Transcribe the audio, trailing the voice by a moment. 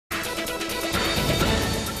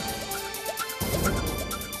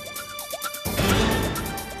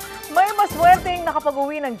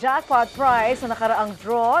nakapag-uwi ng jackpot prize na nakaraang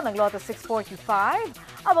draw ng Lotto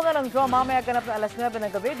 645. Abangan ang draw mamaya ganap na alas 9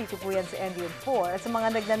 ng gabi. Dito po yan sa NBN 4. At sa mga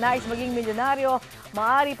nagnanais maging milyonaryo,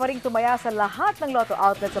 maaari pa ring tumaya sa lahat ng Lotto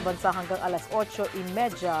outlet sa bansa hanggang alas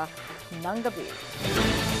 8:30 ng gabi.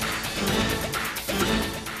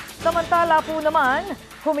 Samantala po naman,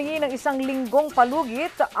 humingi ng isang linggong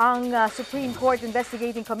palugit ang Supreme Court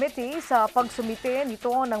Investigating Committee sa pagsumite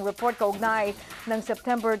nito ng report kaugnay ng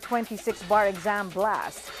September 26 bar exam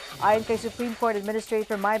blast. Ayon kay Supreme Court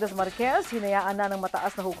Administrator Maidos Marquez, hinayaan na ng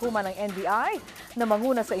mataas na hukuman ng NBI na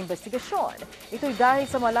manguna sa investigasyon. Ito'y dahil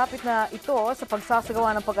sa malapit na ito sa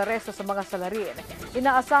pagsasagawa ng pag-aresto sa mga salarin.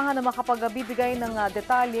 Inaasahan na makapagbibigay ng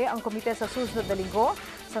detalye ang komite sa susunod na linggo.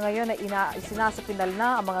 Sa ngayon ay isinasapinal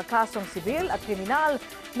na ang mga kasong sibil at kriminal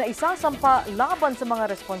na isasampa laban sa mga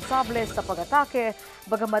responsable sa pag-atake,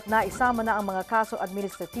 bagamat na isama na ang mga kaso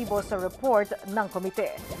administratibo sa report ng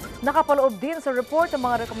komite. Nakapaloob din sa report ang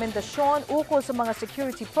mga rekomendasyon ukol sa mga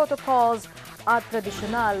security protocols at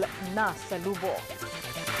tradisyonal na salubong.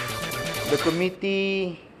 The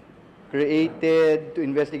committee created to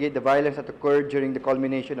investigate the violence that occurred during the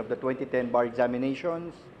culmination of the 2010 bar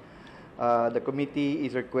examinations. The committee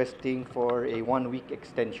is requesting for a 1-week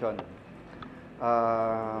extension.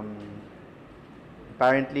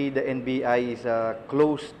 Apparently, the NBI is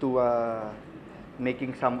close to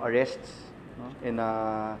making some arrests, no? And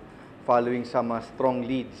following some strong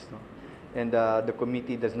leads. No? And the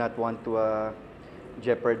committee does not want to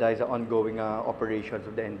jeopardize the ongoing operations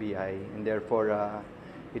of the NBI. And therefore,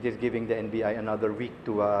 it is giving the NBI another week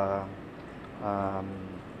to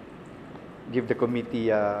give the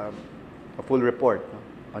committee a full report, no,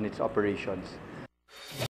 on its operations.